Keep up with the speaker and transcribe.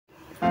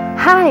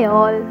Hi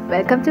all,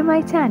 welcome to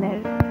my channel.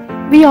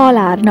 We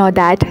all know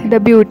that the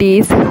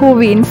beauties who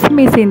wins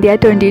Miss India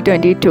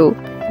 2022.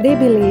 They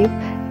believe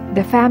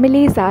the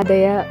families are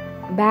their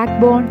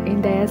backbone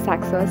in their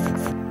success.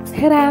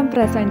 Here I am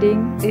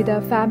presenting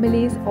the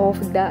families of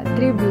the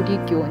three beauty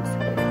queens.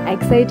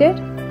 Excited?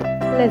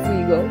 Let's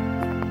go.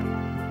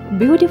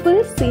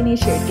 Beautiful Sini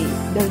Shetty,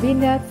 the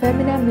winner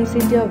Femina Miss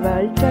India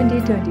World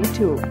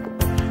 2022.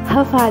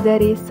 Her father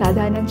is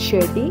Sadanand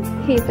Shetty,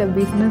 he is a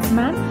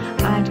businessman,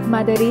 and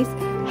mother is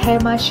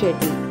Hema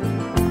Shetty.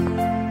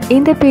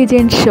 In the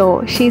pageant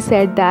show, she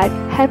said that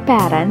her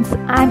parents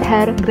and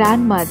her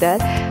grandmother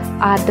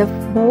are the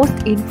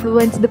most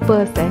influenced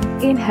person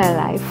in her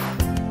life.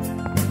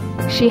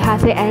 She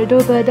has an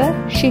elder brother,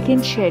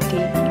 Shikin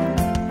Shetty.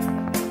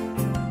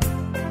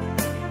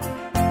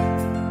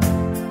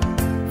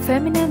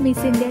 Femina Miss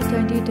India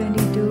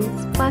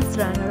 2022's first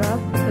runner-up,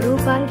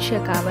 Rupal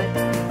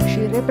Shekhawat.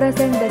 She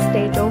represents the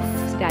state of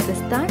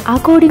Rajasthan.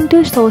 According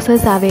to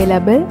sources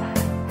available,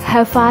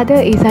 her father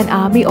is an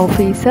army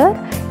officer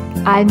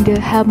and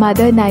her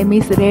mother name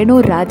is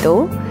Renu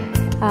Radho,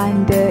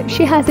 and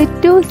she has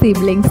two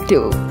siblings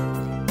too.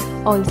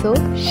 Also,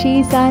 she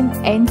is an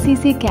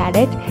NCC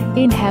cadet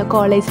in her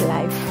college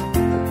life.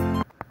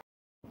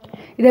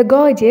 The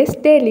gorgeous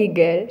Delhi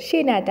girl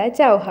Shinata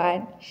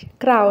Chauhan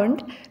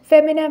crowned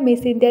Femina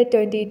Miss India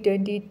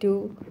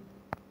 2022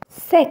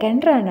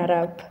 second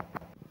runner-up.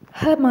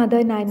 Her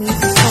mother name is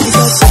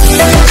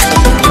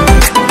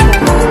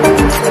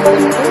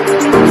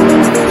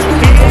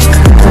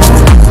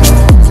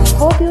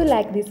Hope you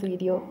like this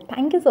video.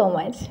 Thank you so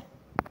much.